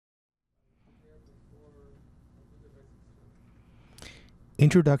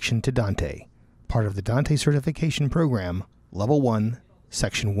Introduction to Dante, part of the Dante Certification Program, Level 1,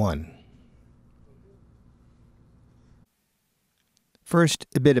 Section 1. First,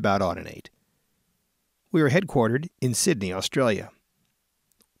 a bit about Audinate. We are headquartered in Sydney, Australia.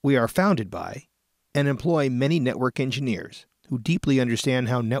 We are founded by and employ many network engineers who deeply understand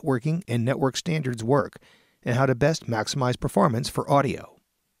how networking and network standards work and how to best maximize performance for audio.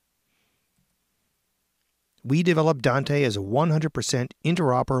 We developed Dante as a 100%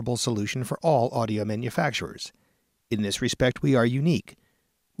 interoperable solution for all audio manufacturers. In this respect, we are unique.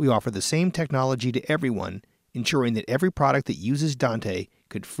 We offer the same technology to everyone, ensuring that every product that uses Dante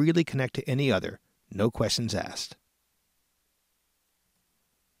could freely connect to any other, no questions asked.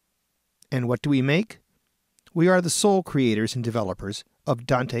 And what do we make? We are the sole creators and developers of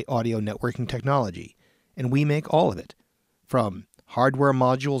Dante audio networking technology, and we make all of it, from hardware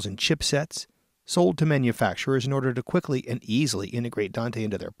modules and chipsets, sold to manufacturers in order to quickly and easily integrate Dante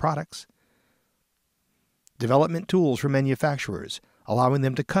into their products, development tools for manufacturers, allowing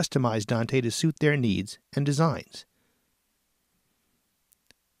them to customize Dante to suit their needs and designs,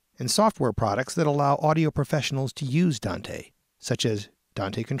 and software products that allow audio professionals to use Dante, such as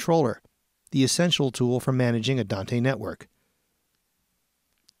Dante Controller, the essential tool for managing a Dante network,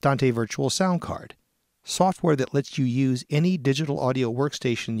 Dante Virtual Sound Card, software that lets you use any digital audio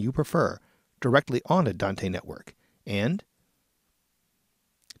workstation you prefer directly on a Dante network, and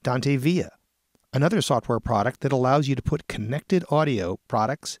Dante Via, another software product that allows you to put connected audio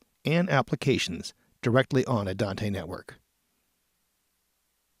products and applications directly on a Dante network.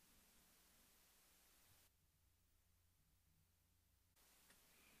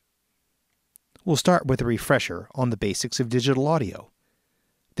 We'll start with a refresher on the basics of digital audio.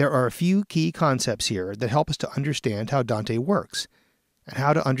 There are a few key concepts here that help us to understand how Dante works and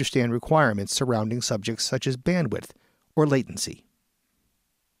how to understand requirements surrounding subjects such as bandwidth or latency.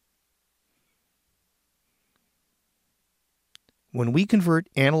 When we convert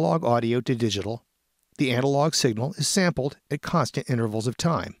analog audio to digital, the analog signal is sampled at constant intervals of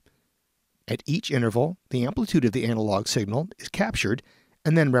time. At each interval, the amplitude of the analog signal is captured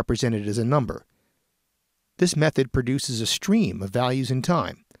and then represented as a number. This method produces a stream of values in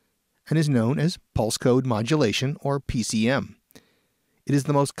time and is known as pulse code modulation, or PCM. It is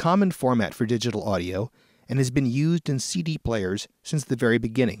the most common format for digital audio and has been used in CD players since the very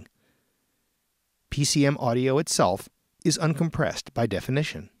beginning. PCM audio itself is uncompressed by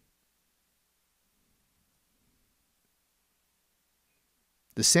definition.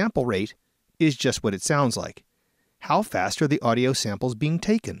 The sample rate is just what it sounds like. How fast are the audio samples being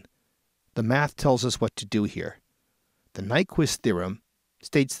taken? The math tells us what to do here. The Nyquist theorem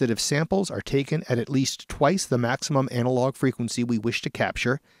states that if samples are taken at least twice the maximum analog frequency we wish to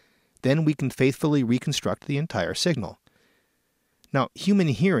capture, then we can faithfully reconstruct the entire signal. Now, human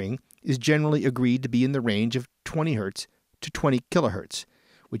hearing is generally agreed to be in the range of 20 Hz to 20 kHz,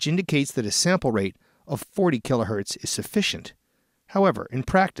 which indicates that a sample rate of 40 kHz is sufficient. However, in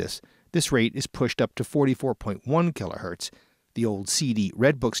practice, this rate is pushed up to 44.1 kHz, the old CD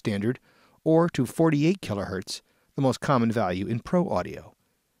Redbook standard, or to 48 kHz, the most common value in pro audio,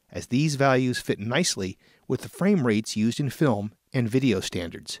 as these values fit nicely with the frame rates used in film and video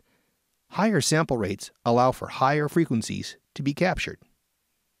standards. Higher sample rates allow for higher frequencies to be captured.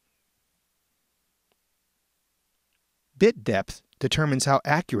 Bit depth determines how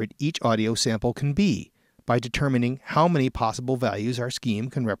accurate each audio sample can be by determining how many possible values our scheme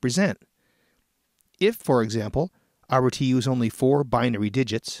can represent. If, for example, I were to use only 4 binary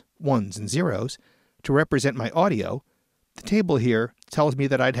digits, 1s and 0s, to represent my audio, the table here tells me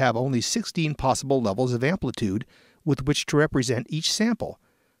that I'd have only 16 possible levels of amplitude with which to represent each sample.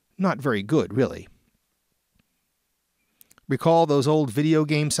 Not very good, really. Recall those old video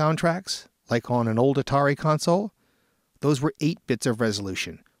game soundtracks, like on an old Atari console? Those were 8 bits of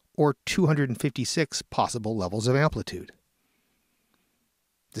resolution, or 256 possible levels of amplitude.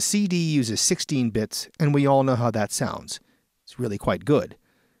 The CD uses 16 bits, and we all know how that sounds. It's really quite good.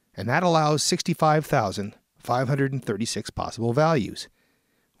 And that allows 65,536 possible values.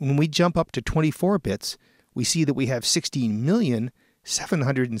 When we jump up to 24 bits, we see that we have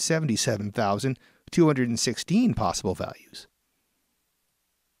 16,777,216 possible values.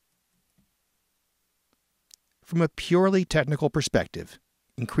 From a purely technical perspective,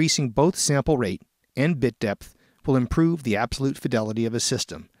 increasing both sample rate and bit depth will improve the absolute fidelity of a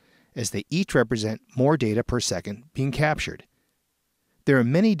system, as they each represent more data per second being captured. There are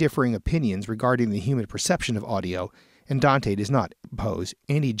many differing opinions regarding the human perception of audio, and Dante does not impose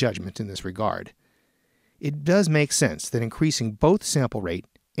any judgment in this regard. It does make sense that increasing both sample rate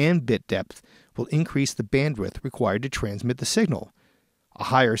and bit depth will increase the bandwidth required to transmit the signal. A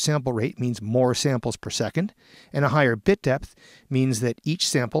higher sample rate means more samples per second, and a higher bit depth means that each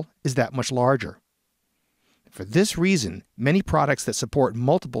sample is that much larger. For this reason, many products that support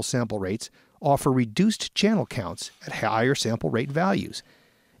multiple sample rates offer reduced channel counts at higher sample rate values,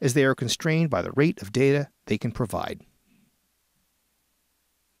 as they are constrained by the rate of data they can provide.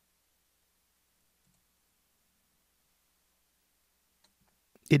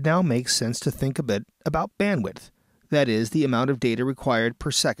 It now makes sense to think a bit about bandwidth, that is, the amount of data required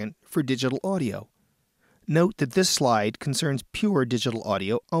per second for digital audio. Note that this slide concerns pure digital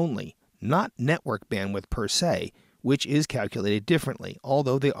audio only, not network bandwidth per se, which is calculated differently,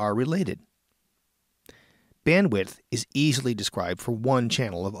 although they are related. Bandwidth is easily described for one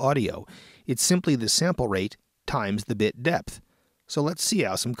channel of audio. It's simply the sample rate times the bit depth. So let's see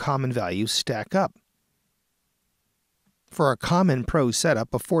how some common values stack up. For a common Pro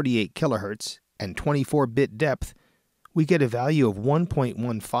setup of 48 kHz and 24-bit depth, we get a value of 1.152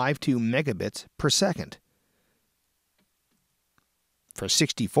 megabits per second. For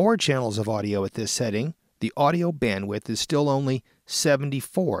 64 channels of audio at this setting, the audio bandwidth is still only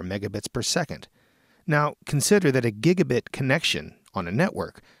 74 megabits per second. Now, consider that a gigabit connection on a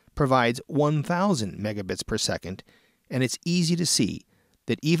network provides 1,000 megabits per second, and it's easy to see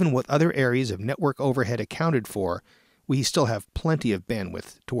that even with other areas of network overhead accounted for, we still have plenty of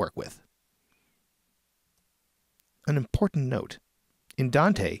bandwidth to work with. An important note: in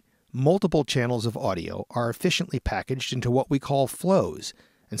Dante, multiple channels of audio are efficiently packaged into what we call flows,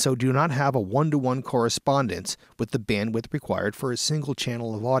 and so do not have a one-to-one correspondence with the bandwidth required for a single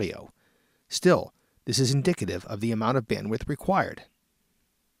channel of audio. Still, this is indicative of the amount of bandwidth required.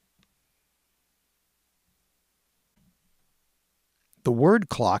 The word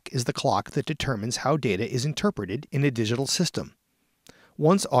clock is the clock that determines how data is interpreted in a digital system.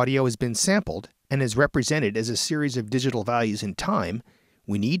 Once audio has been sampled and is represented as a series of digital values in time,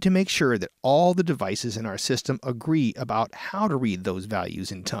 we need to make sure that all the devices in our system agree about how to read those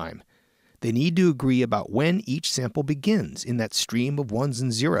values in time. They need to agree about when each sample begins in that stream of ones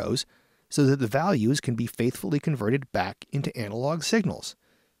and zeros, so that the values can be faithfully converted back into analog signals.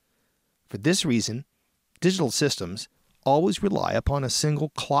 For this reason, digital systems always rely upon a single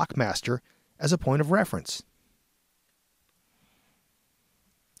clock master as a point of reference.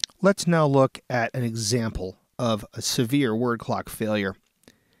 Let's now look at an example of a severe word clock failure.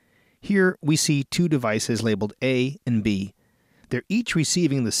 Here we see two devices labeled A and B. They're each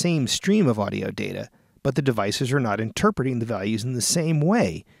receiving the same stream of audio data, but the devices are not interpreting the values in the same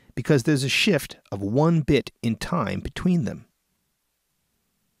way because there's a shift of 1 bit in time between them.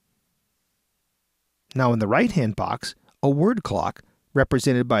 Now in the right-hand box, a word clock,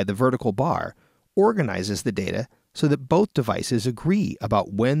 represented by the vertical bar, organizes the data so that both devices agree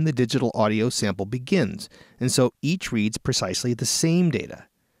about when the digital audio sample begins, and so each reads precisely the same data.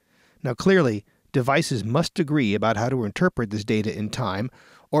 Now clearly, devices must agree about how to interpret this data in time,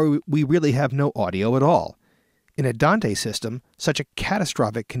 or we really have no audio at all. In a Dante system, such a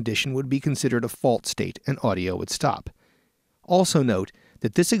catastrophic condition would be considered a fault state and audio would stop. Also note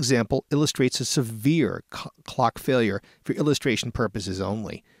that this example illustrates a severe clock failure for illustration purposes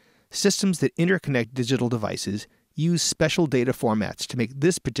only. Systems that interconnect digital devices use special data formats to make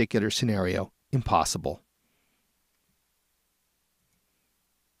this particular scenario impossible.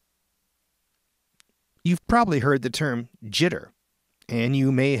 You've probably heard the term jitter, and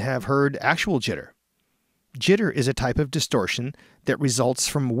you may have heard actual jitter. Jitter is a type of distortion that results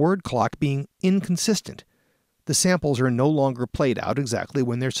from word clock being inconsistent. The samples are no longer played out exactly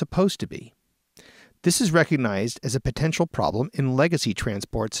when they're supposed to be. This is recognized as a potential problem in legacy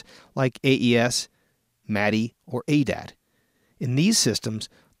transports like AES, MADI, or ADAT. In these systems,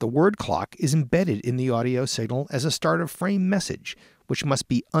 the word clock is embedded in the audio signal as a start-of-frame message, which must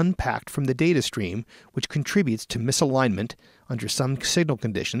be unpacked from the data stream, which contributes to misalignment under some signal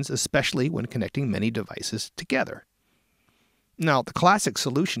conditions, especially when connecting many devices together. Now, the classic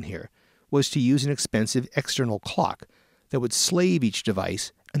solution here was to use an expensive external clock that would slave each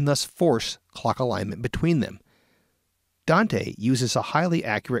device and thus force clock alignment between them. Dante uses a highly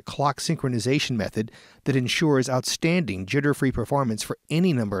accurate clock synchronization method that ensures outstanding jitter-free performance for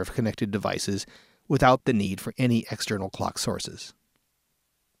any number of connected devices without the need for any external clock sources.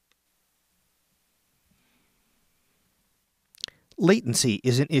 Latency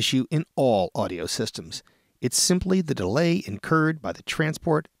is an issue in all audio systems. It's simply the delay incurred by the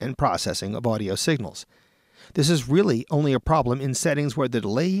transport and processing of audio signals. This is really only a problem in settings where the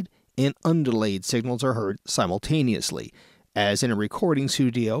delayed and undelayed signals are heard simultaneously, as in a recording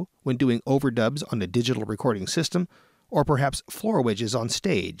studio when doing overdubs on a digital recording system, or perhaps floor wedges on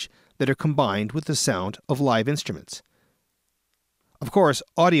stage that are combined with the sound of live instruments. Of course,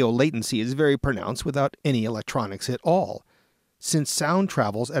 audio latency is very pronounced without any electronics at all. Since sound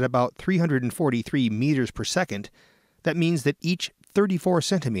travels at about 343 meters per second, that means that each 34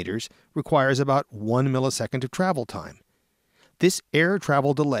 centimeters requires about 1 millisecond of travel time. This air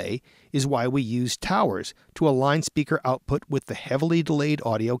travel delay is why we use towers to align speaker output with the heavily delayed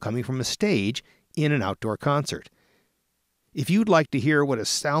audio coming from a stage in an outdoor concert. If you'd like to hear what a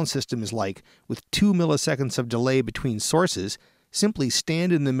sound system is like with 2 milliseconds of delay between sources, simply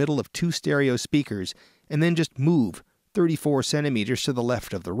stand in the middle of two stereo speakers and then just move 34 centimeters to the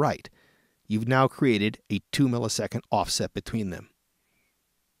left of the right. You've now created a 2 millisecond offset between them.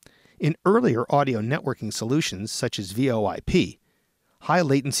 In earlier audio networking solutions, such as VoIP, high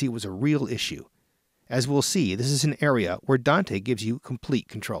latency was a real issue. As we'll see, this is an area where Dante gives you complete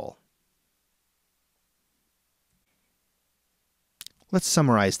control. Let's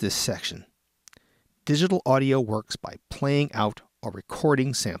summarize this section. Digital audio works by playing out or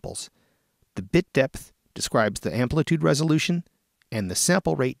recording samples. The bit depth describes the amplitude resolution, and the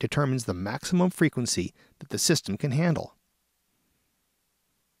sample rate determines the maximum frequency that the system can handle.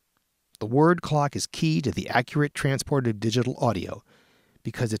 The word clock is key to the accurate transport of digital audio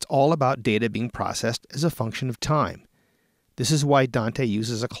because it's all about data being processed as a function of time. This is why Dante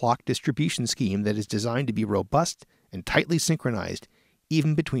uses a clock distribution scheme that is designed to be robust and tightly synchronized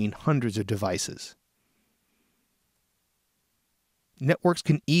even between hundreds of devices. Networks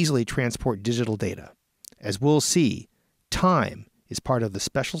can easily transport digital data. As we'll see, time is part of the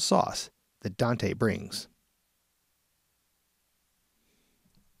special sauce that Dante brings.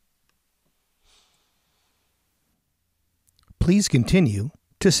 Please continue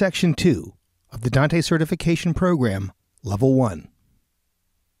to Section 2 of the Dante Certification Program, Level 1.